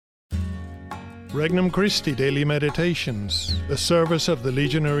Regnum Christi Daily Meditations, the service of the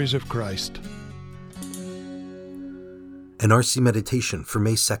Legionaries of Christ. An RC Meditation for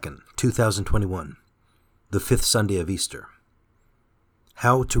May 2nd, 2021, the fifth Sunday of Easter.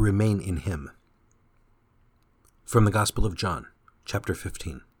 How to remain in Him. From the Gospel of John, chapter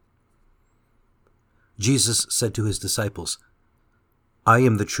 15. Jesus said to his disciples, I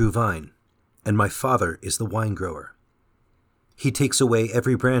am the true vine, and my Father is the wine-grower. He takes away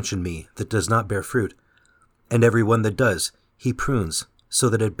every branch in me that does not bear fruit, and every one that does, he prunes, so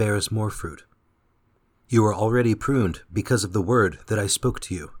that it bears more fruit. You are already pruned because of the word that I spoke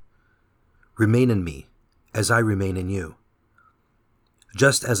to you. Remain in me, as I remain in you.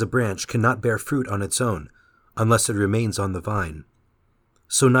 Just as a branch cannot bear fruit on its own, unless it remains on the vine,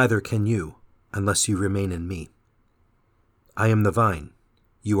 so neither can you, unless you remain in me. I am the vine,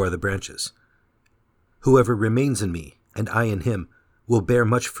 you are the branches. Whoever remains in me, and I in him, will bear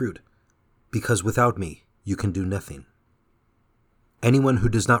much fruit, because without me you can do nothing. Anyone who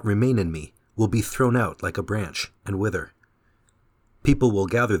does not remain in me will be thrown out like a branch and wither. People will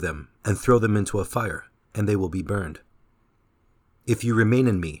gather them and throw them into a fire, and they will be burned. If you remain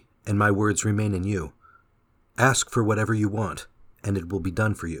in me, and my words remain in you, ask for whatever you want, and it will be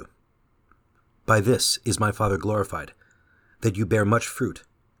done for you. By this is my Father glorified, that you bear much fruit,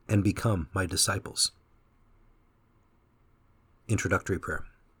 and become my disciples. Introductory Prayer.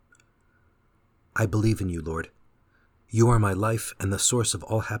 I believe in you, Lord. You are my life and the source of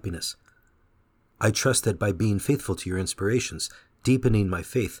all happiness. I trust that by being faithful to your inspirations, deepening my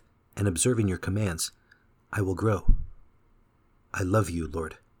faith, and observing your commands, I will grow. I love you,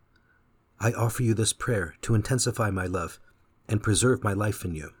 Lord. I offer you this prayer to intensify my love and preserve my life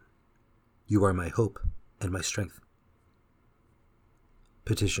in you. You are my hope and my strength.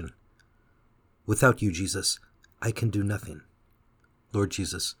 Petition. Without you, Jesus, I can do nothing. Lord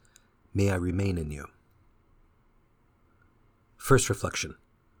Jesus, may I remain in you. First reflection.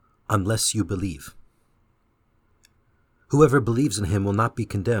 Unless you believe. Whoever believes in him will not be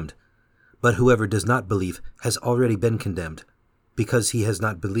condemned, but whoever does not believe has already been condemned, because he has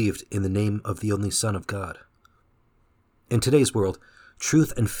not believed in the name of the only Son of God. In today's world,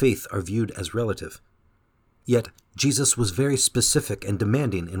 truth and faith are viewed as relative. Yet, Jesus was very specific and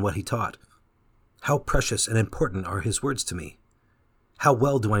demanding in what he taught. How precious and important are his words to me? How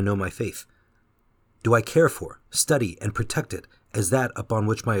well do I know my faith? Do I care for, study, and protect it as that upon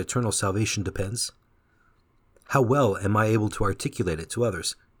which my eternal salvation depends? How well am I able to articulate it to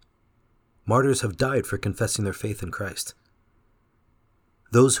others? Martyrs have died for confessing their faith in Christ.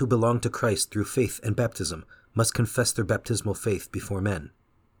 Those who belong to Christ through faith and baptism must confess their baptismal faith before men.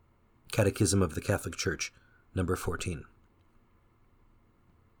 Catechism of the Catholic Church, number 14.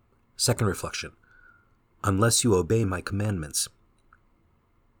 Second reflection. Unless you obey my commandments.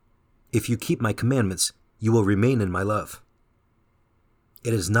 If you keep my commandments, you will remain in my love.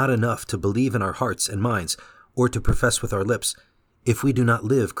 It is not enough to believe in our hearts and minds or to profess with our lips if we do not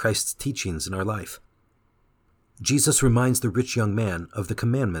live Christ's teachings in our life. Jesus reminds the rich young man of the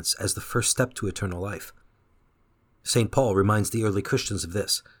commandments as the first step to eternal life. St. Paul reminds the early Christians of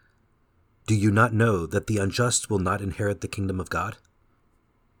this. Do you not know that the unjust will not inherit the kingdom of God?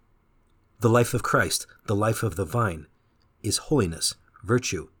 The life of Christ, the life of the vine, is holiness,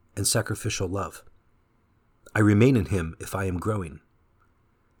 virtue, and sacrificial love. I remain in him if I am growing.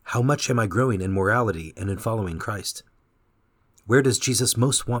 How much am I growing in morality and in following Christ? Where does Jesus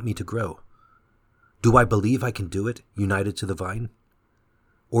most want me to grow? Do I believe I can do it united to the vine?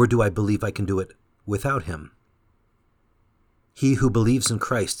 Or do I believe I can do it without him? He who believes in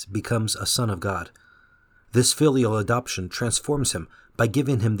Christ becomes a son of God. This filial adoption transforms him by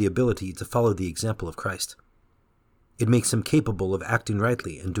giving him the ability to follow the example of Christ. It makes him capable of acting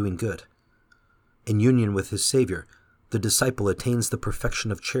rightly and doing good. In union with his Savior, the disciple attains the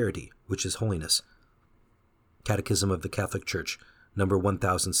perfection of charity, which is holiness. Catechism of the Catholic Church, number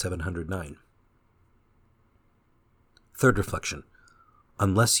 1709. Third reflection.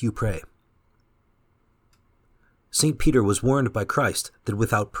 Unless you pray. St. Peter was warned by Christ that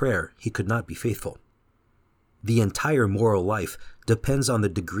without prayer he could not be faithful. The entire moral life depends on the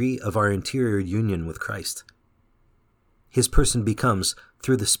degree of our interior union with Christ. His person becomes,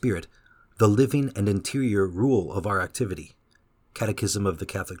 through the Spirit, the living and interior rule of our activity. Catechism of the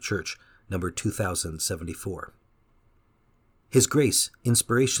Catholic Church, number 2074. His grace,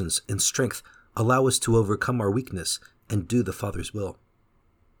 inspirations, and strength allow us to overcome our weakness and do the Father's will.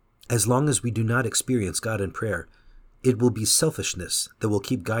 As long as we do not experience God in prayer, it will be selfishness that will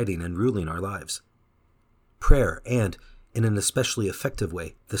keep guiding and ruling our lives. Prayer and, in an especially effective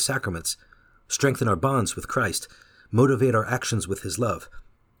way, the sacraments, strengthen our bonds with Christ, motivate our actions with His love,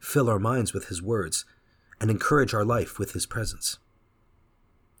 fill our minds with His words, and encourage our life with His presence.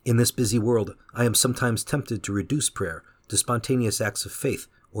 In this busy world, I am sometimes tempted to reduce prayer to spontaneous acts of faith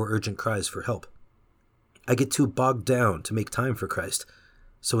or urgent cries for help. I get too bogged down to make time for Christ,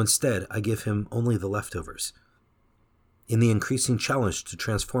 so instead I give Him only the leftovers. In the increasing challenge to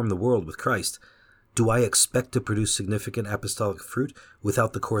transform the world with Christ, do I expect to produce significant apostolic fruit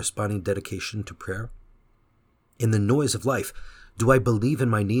without the corresponding dedication to prayer? In the noise of life, do I believe in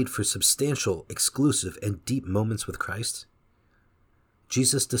my need for substantial, exclusive, and deep moments with Christ?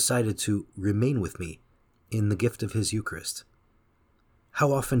 Jesus decided to remain with me in the gift of His Eucharist.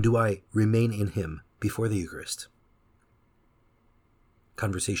 How often do I remain in Him before the Eucharist?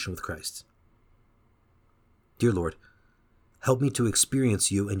 Conversation with Christ. Dear Lord, help me to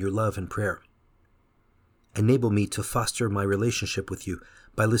experience You and Your love and prayer. Enable me to foster my relationship with You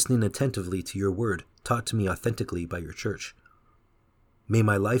by listening attentively to Your word taught to me authentically by Your church. May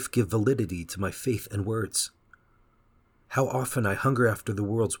my life give validity to my faith and words. How often I hunger after the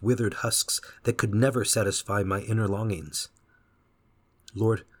world's withered husks that could never satisfy my inner longings.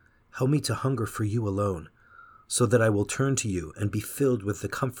 Lord, help me to hunger for You alone, so that I will turn to You and be filled with the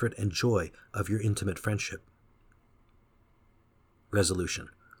comfort and joy of Your intimate friendship. Resolution.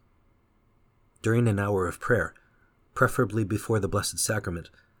 During an hour of prayer, preferably before the Blessed Sacrament,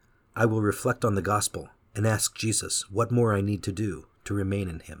 I will reflect on the Gospel and ask Jesus what more I need to do to remain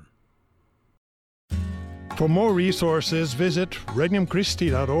in Him. For more resources, visit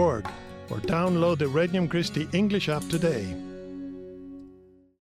regnumchristi.org or download the Regnum Christi English app today.